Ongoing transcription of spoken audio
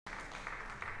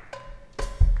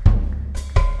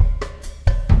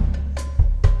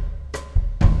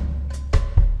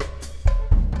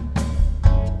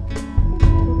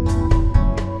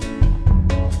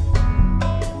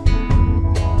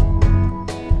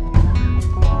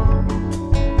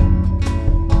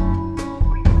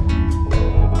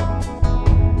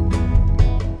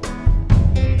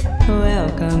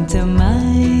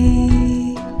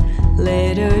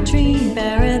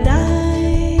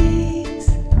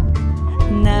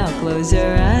Close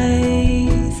your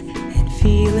eyes and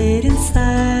feel it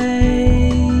inside.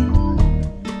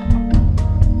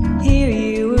 Here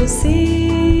you will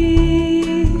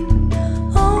see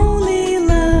only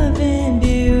love and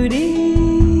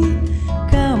beauty.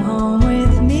 Come home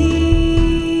with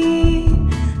me.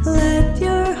 Let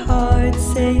your heart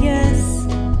say yes.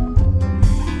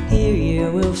 Here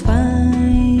you will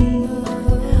find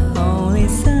only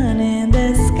sun in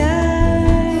the sky.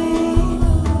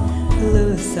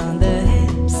 Loose on the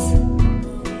hips,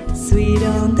 sweet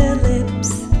on the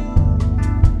lips.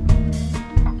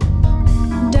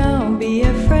 Don't be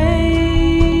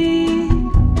afraid,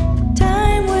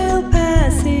 time will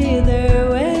pass either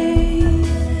way.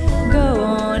 Go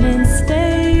on and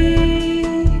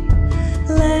stay.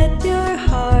 Let your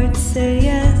heart say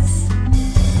yes.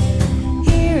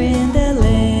 Here in the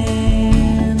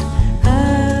land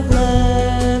of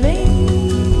loving,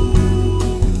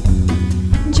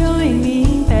 join me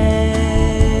in paradise.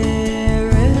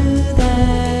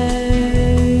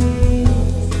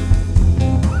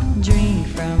 Drink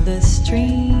from the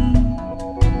stream,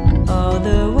 all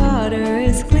the water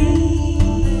is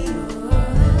clean.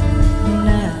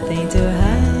 Nothing to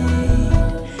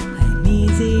hide, I'm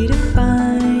easy to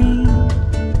find.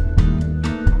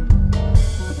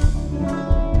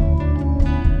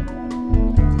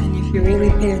 And if you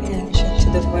really pay attention to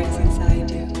the voice inside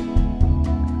you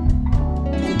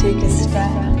and take a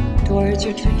step towards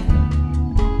your dream,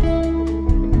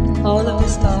 all of the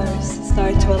stars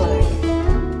start to align.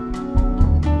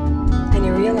 And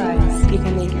you realize you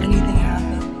can make anything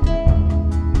happen.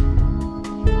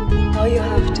 All you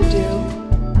have to do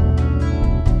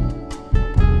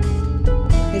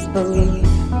is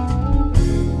believe.